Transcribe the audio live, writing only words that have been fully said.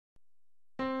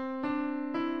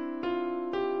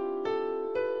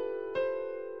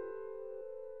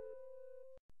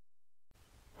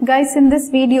Guys, in this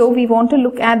video, we want to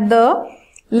look at the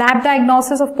lab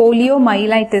diagnosis of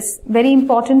poliomyelitis. Very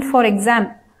important for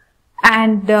exam.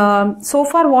 And so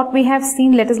far what we have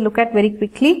seen, let us look at very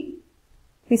quickly.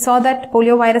 We saw that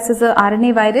poliovirus is a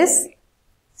RNA virus.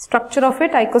 Structure of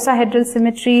it, icosahedral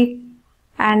symmetry,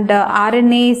 and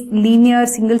RNA is linear,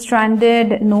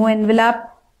 single-stranded, no envelope.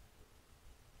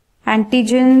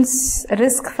 Antigens,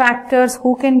 risk factors,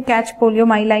 who can catch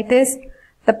poliomyelitis,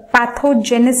 the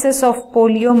pathogenesis of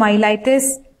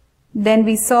poliomyelitis. Then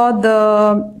we saw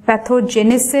the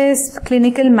pathogenesis,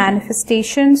 clinical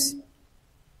manifestations.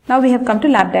 Now we have come to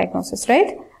lab diagnosis,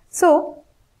 right? So,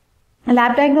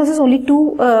 lab diagnosis, only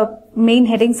two main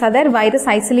headings are there: virus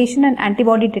isolation and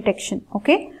antibody detection.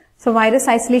 Okay. So, virus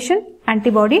isolation,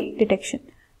 antibody detection.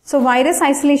 So, virus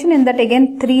isolation, in that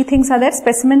again three things are there: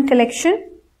 specimen collection,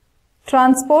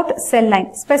 transport, cell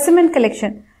line. Specimen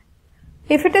collection.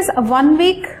 If it is 1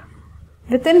 week,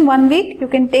 within 1 week you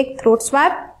can take throat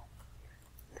swab,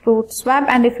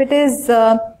 and if it is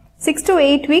 6 to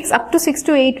 8 weeks, up to 6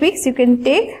 to 8 weeks, you can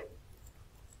take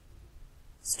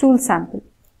stool sample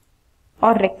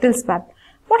or rectal swab.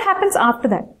 What happens after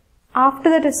that? After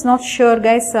that, it's not sure,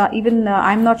 guys.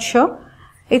 I'm not sure.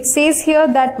 It says here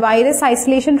that virus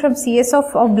isolation from CS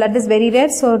of blood is very rare,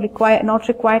 so not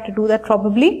required to do that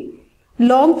probably.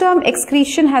 Long-term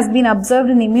excretion has been observed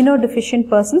in immunodeficient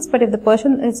persons, but if the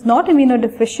person is not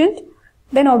immunodeficient,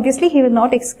 then obviously he will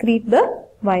not excrete the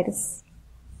virus.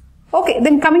 Okay,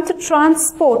 then coming to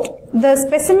transport. The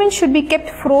specimen should be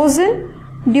kept frozen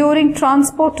during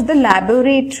transport to the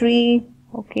laboratory.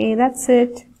 Okay, that's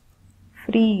it.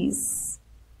 Freeze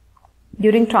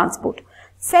during transport.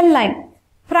 Cell line.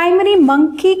 Primary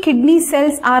monkey kidney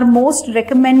cells are most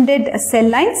recommended cell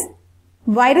lines.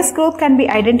 Virus growth can be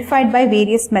identified by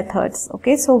various methods.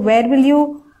 Okay, so where will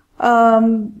you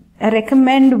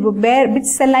recommend, which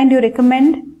cell line do you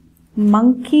recommend?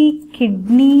 Monkey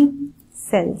kidney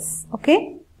cells.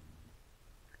 Okay,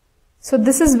 so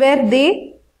this is where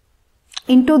they,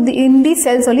 in these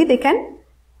cells only they can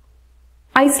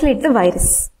isolate the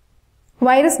virus.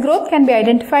 Virus growth can be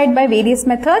identified by various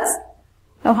methods.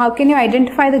 Now, how can you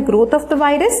identify the growth of the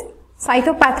virus?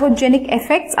 Cytopathogenic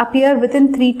effects appear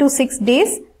within 3 to 6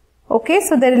 days. Okay,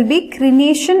 so there will be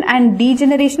crenation and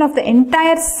degeneration of the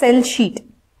entire cell sheet.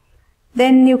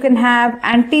 Then you can have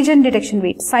antigen detection.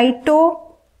 Wait,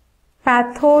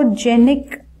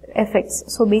 cytopathogenic effects.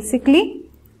 So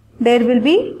basically, there will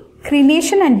be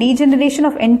crenation and degeneration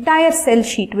of entire cell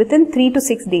sheet within 3 to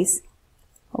 6 days.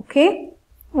 Okay,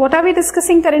 what are we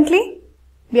discussing currently?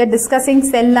 We are discussing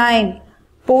cell line.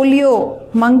 Polio,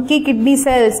 monkey kidney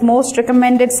cells, most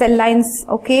recommended cell lines.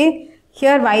 Okay,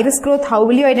 here virus growth, how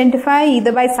will you identify?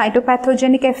 Either by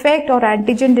cytopathogenic effect or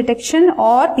antigen detection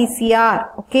or PCR.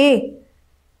 Okay,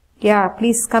 yeah,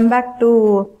 please come back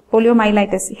to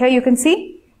poliomyelitis. Here you can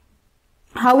see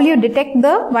how will you detect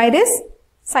the virus?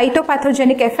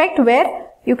 Cytopathogenic effect, where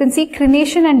you can see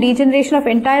crenation and degeneration of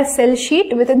entire cell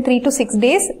sheet within 3 to 6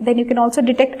 days. Then you can also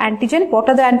detect antigen. What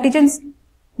are the antigens?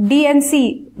 D and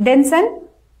C, dense and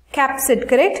capsid,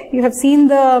 correct? You have seen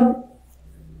the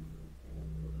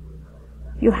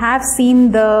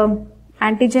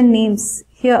antigen names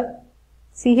here.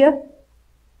 See here,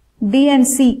 D and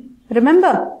C.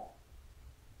 Remember,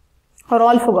 or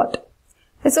all forgot?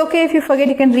 It's okay if you forget.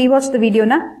 You can rewatch the video,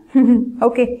 na?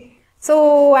 Okay.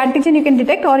 So antigen you can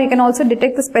detect, or you can also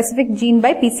detect the specific gene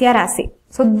by PCR assay.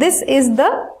 So this is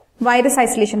the virus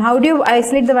isolation. How do you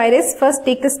isolate the virus? First,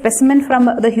 take the specimen from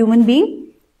the human being,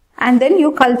 and then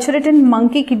you culture it in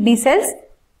monkey kidney cells.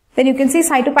 Then you can see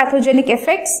cytopathogenic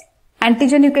effects,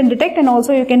 antigen you can detect, and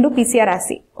also you can do PCR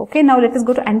assay. Okay, now let us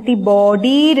go to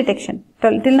antibody detection.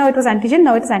 Till now it was antigen,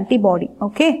 now it is antibody.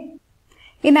 Okay.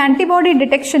 In antibody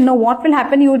detection, now what will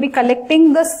happen? You will be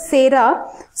collecting the sera.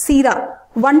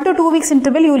 1 to 2 weeks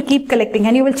interval you will keep collecting,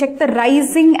 and you will check the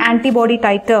rising antibody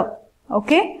titer.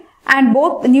 Okay. And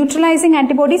both neutralizing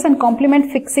antibodies and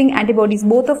complement fixing antibodies,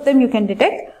 both of them you can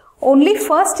detect. Only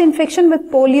first infection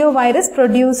with poliovirus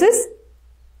produces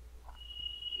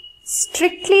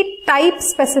strictly type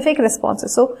specific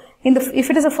responses. So if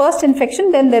it is a first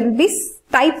infection, then there will be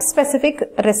type specific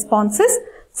responses.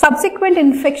 Subsequent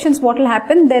infections, what will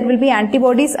happen? There will be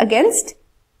antibodies against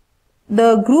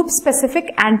the group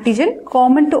specific antigen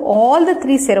common to all the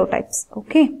 3 serotypes.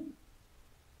 Okay.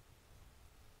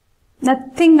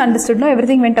 Nothing understood, no?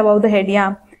 Everything went above the head,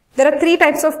 yeah. There are 3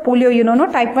 types of polio, you know,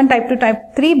 no? Type 1, type 2,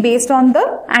 type 3 based on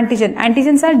the antigen.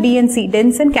 Antigens are D and C,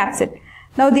 dense and capsid.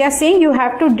 Now they are saying you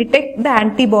have to detect the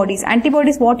antibodies.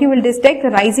 Antibodies, what you will detect? The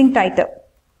rising titer.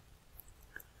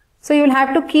 So you will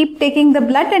have to keep taking the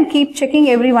blood and keep checking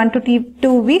every 1 to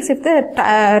 2 weeks if the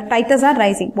titers are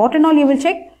rising. What and all you will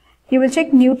check? You will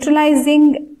check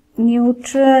neutralizing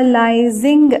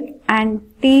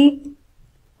antibodies,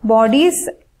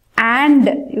 and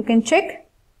you can check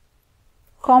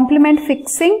complement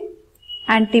fixing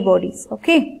antibodies.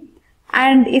 Okay.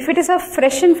 And if it is a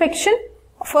fresh infection,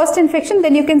 first infection,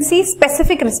 then you can see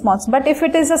specific response. But if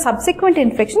it is a subsequent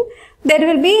infection, there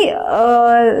will be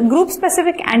group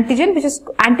specific antigen, which is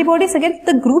antibodies against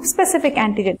the group specific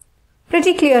antigen.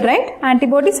 Pretty clear, right?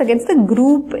 Antibodies against the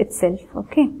group itself.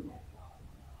 Okay.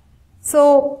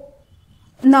 So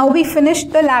now we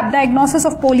finished the lab diagnosis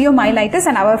of poliomyelitis,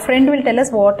 and our friend will tell us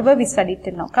whatever we studied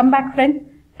till now. Come back, friend.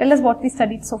 Tell us what we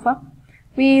studied so far.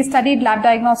 We studied lab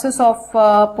diagnosis of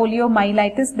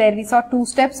poliomyelitis. There we saw 2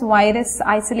 steps, virus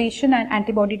isolation and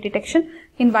antibody detection.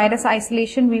 In virus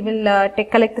isolation, we will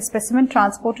collect the specimen,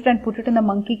 transport it and put it in the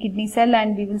monkey kidney cell,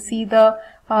 and we will see the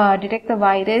detect the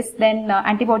virus. Then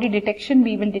antibody detection,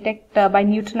 we will detect by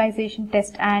neutralization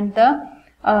test and the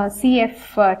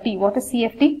CFT. What is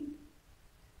CFT?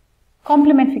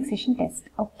 Complement fixation test.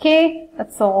 Okay,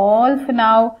 that's all for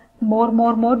now.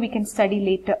 More we can study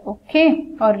later.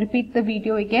 Okay, or repeat the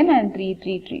video again and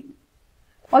read.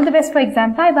 All the best for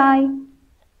exam. Bye.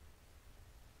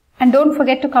 And don't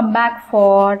forget to come back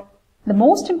for the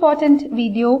most important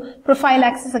video,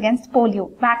 prophylaxis against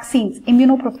polio, vaccines,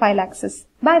 immunoprophylaxis.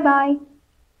 Bye.